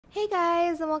Hey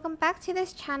guys, and welcome back to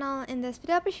this channel. In this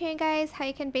video I'll be showing you guys how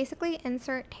you can basically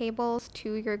insert tables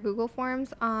to your Google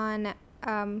Forms on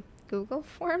Google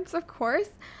Forms, of course.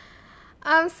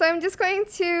 So I'm just going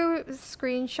to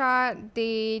screenshot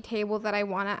the table that I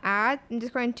want to add. I'm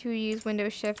just going to use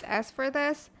Windows Shift S for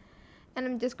this, and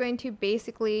I'm just going to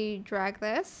basically drag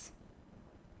this.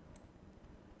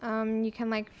 You can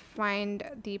like find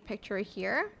the picture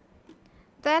here.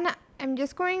 Then I'm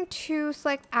just going to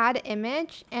select add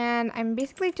image, and I'm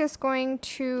basically just going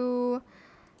to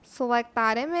select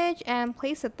that image and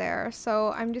place it there.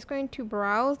 So I'm just going to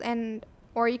browse, and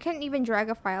or you can even drag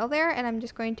a file there, and I'm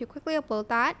just going to quickly upload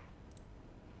that.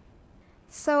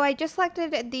 So I just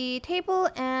selected the table,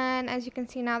 and as you can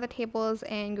see now the table is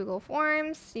in Google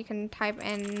Forms. You can type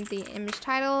in the image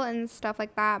title and stuff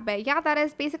like that. But yeah, that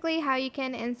is basically how you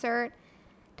can insert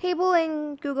table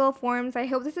in Google Forms. I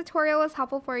hope this tutorial was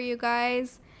helpful for you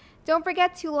guys. Don't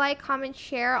forget to like, comment,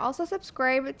 share. Also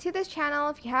subscribe to this channel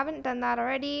if you haven't done that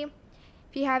already.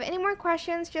 If you have any more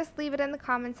questions, just leave it in the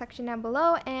comment section down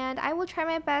below, and I will try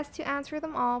my best to answer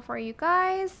them all for you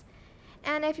guys.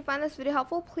 And if you found this video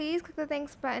helpful, please click the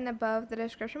thanks button above the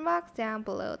description box down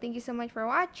below. Thank you so much for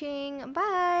watching.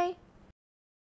 Bye!